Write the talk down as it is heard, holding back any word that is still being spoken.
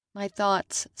My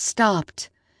thoughts stopped.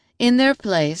 In their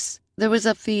place, there was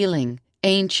a feeling,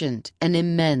 ancient and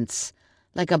immense,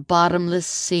 like a bottomless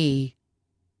sea.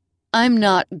 I'm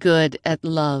not good at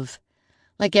love.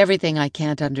 Like everything I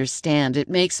can't understand, it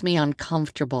makes me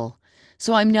uncomfortable.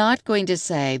 So I'm not going to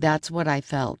say that's what I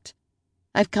felt.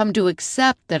 I've come to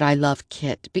accept that I love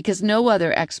Kit because no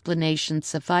other explanation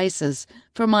suffices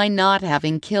for my not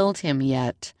having killed him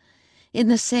yet. In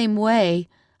the same way,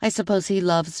 I suppose he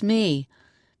loves me,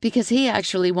 because he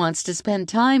actually wants to spend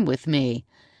time with me,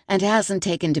 and hasn't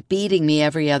taken to beating me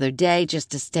every other day just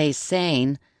to stay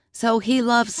sane. So he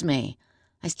loves me.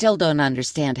 I still don't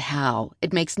understand how.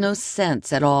 It makes no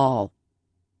sense at all.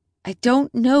 I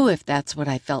don't know if that's what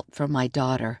I felt for my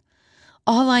daughter.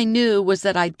 All I knew was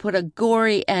that I'd put a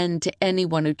gory end to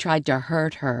anyone who tried to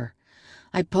hurt her.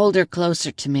 I pulled her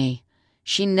closer to me.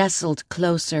 She nestled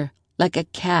closer, like a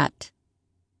cat.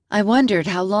 I wondered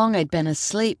how long I'd been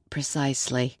asleep,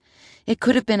 precisely. It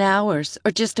could have been hours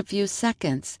or just a few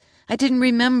seconds. I didn't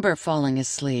remember falling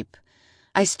asleep.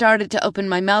 I started to open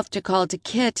my mouth to call to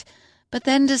Kit, but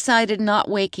then decided not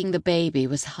waking the baby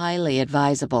was highly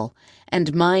advisable,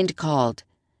 and mind called,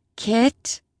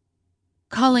 "Kit?"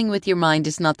 Calling with your mind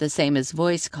is not the same as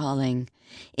voice calling.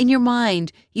 In your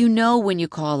mind, you know when you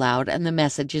call out and the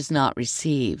message is not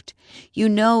received. You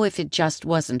know if it just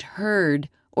wasn't heard,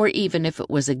 or even if it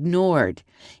was ignored.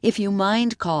 If you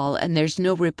mind call and there's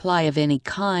no reply of any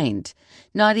kind,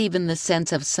 not even the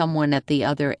sense of someone at the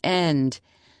other end,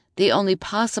 the only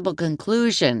possible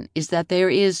conclusion is that there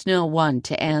is no one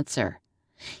to answer.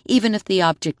 Even if the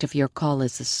object of your call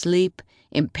is asleep,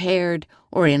 impaired,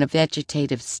 or in a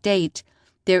vegetative state,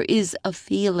 there is a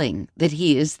feeling that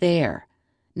he is there.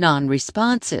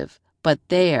 Non-responsive, but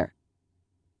there.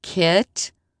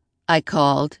 "Kit?" I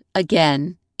called,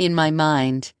 again, in my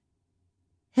mind.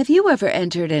 Have you ever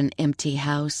entered an empty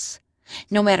house?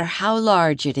 No matter how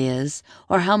large it is,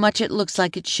 or how much it looks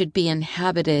like it should be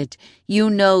inhabited, you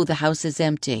know the house is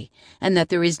empty, and that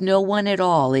there is no one at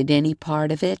all in any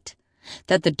part of it?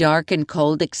 That the dark and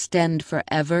cold extend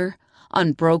forever,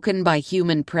 unbroken by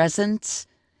human presence?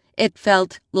 It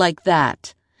felt like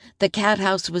that. The cat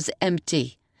house was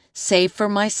empty, save for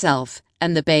myself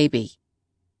and the baby.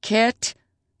 "Kit!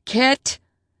 Kit!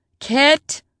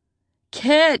 Kit!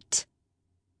 Kit!"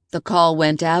 The call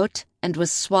went out and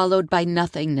was swallowed by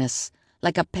nothingness,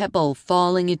 like a pebble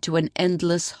falling into an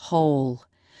endless hole.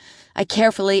 I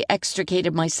carefully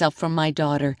extricated myself from my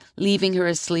daughter, leaving her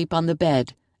asleep on the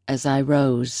bed as I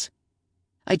rose.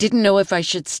 I didn't know if I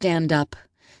should stand up.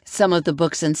 Some of the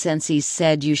books and senses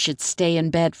said you should stay in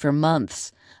bed for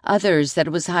months. Others that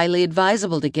it was highly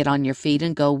advisable to get on your feet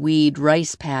and go weed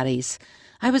rice paddies.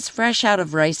 I was fresh out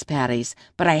of rice paddies,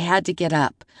 but I had to get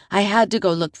up. I had to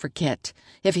go look for Kit.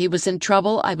 If he was in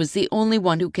trouble, I was the only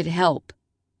one who could help.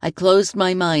 I closed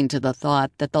my mind to the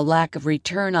thought that the lack of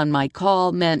return on my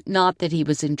call meant not that he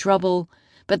was in trouble,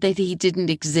 but that he didn't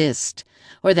exist,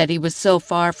 or that he was so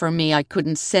far from me I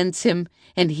couldn't sense him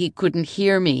and he couldn't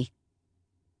hear me.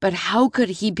 But how could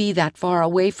he be that far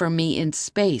away from me in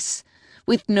space,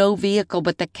 with no vehicle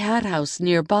but the cat house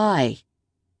nearby?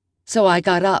 So I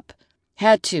got up.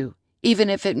 Had to,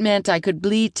 even if it meant I could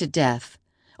bleed to death,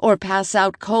 or pass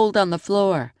out cold on the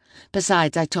floor.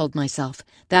 Besides, I told myself,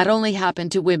 that only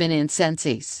happened to women in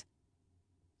senses.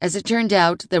 As it turned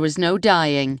out, there was no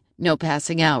dying, no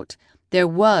passing out. There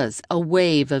was a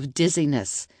wave of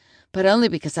dizziness, but only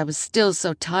because I was still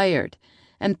so tired,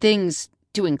 and things,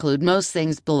 to include most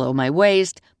things below my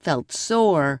waist, felt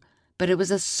sore, but it was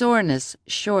a soreness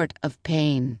short of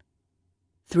pain.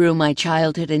 Through my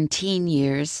childhood and teen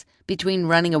years, between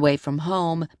running away from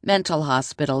home, mental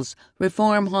hospitals,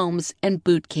 reform homes, and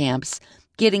boot camps,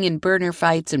 getting in burner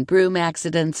fights and broom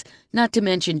accidents, not to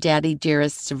mention Daddy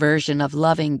Dearest's version of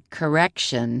loving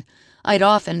correction, I'd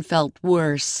often felt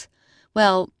worse.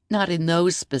 Well, not in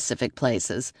those specific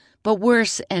places, but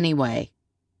worse anyway.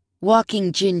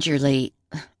 Walking gingerly,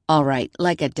 all right,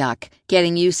 like a duck,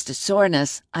 getting used to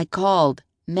soreness, I called,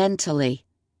 mentally,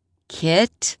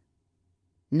 "Kit?"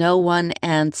 No one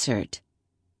answered.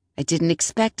 I didn't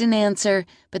expect an answer,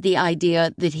 but the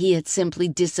idea that he had simply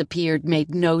disappeared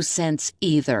made no sense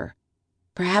either.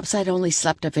 Perhaps I'd only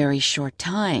slept a very short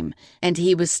time, and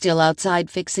he was still outside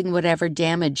fixing whatever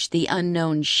damage the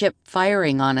unknown ship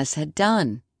firing on us had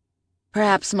done.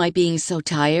 Perhaps my being so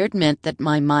tired meant that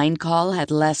my mind call had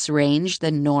less range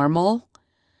than normal.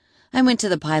 I went to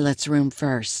the pilot's room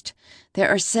first. There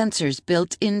are sensors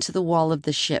built into the wall of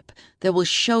the ship that will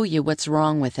show you what's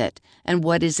wrong with it and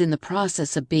what is in the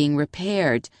process of being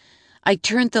repaired. I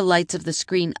turned the lights of the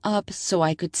screen up so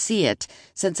I could see it,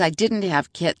 since I didn't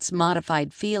have Kit's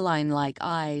modified feline-like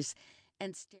eyes, and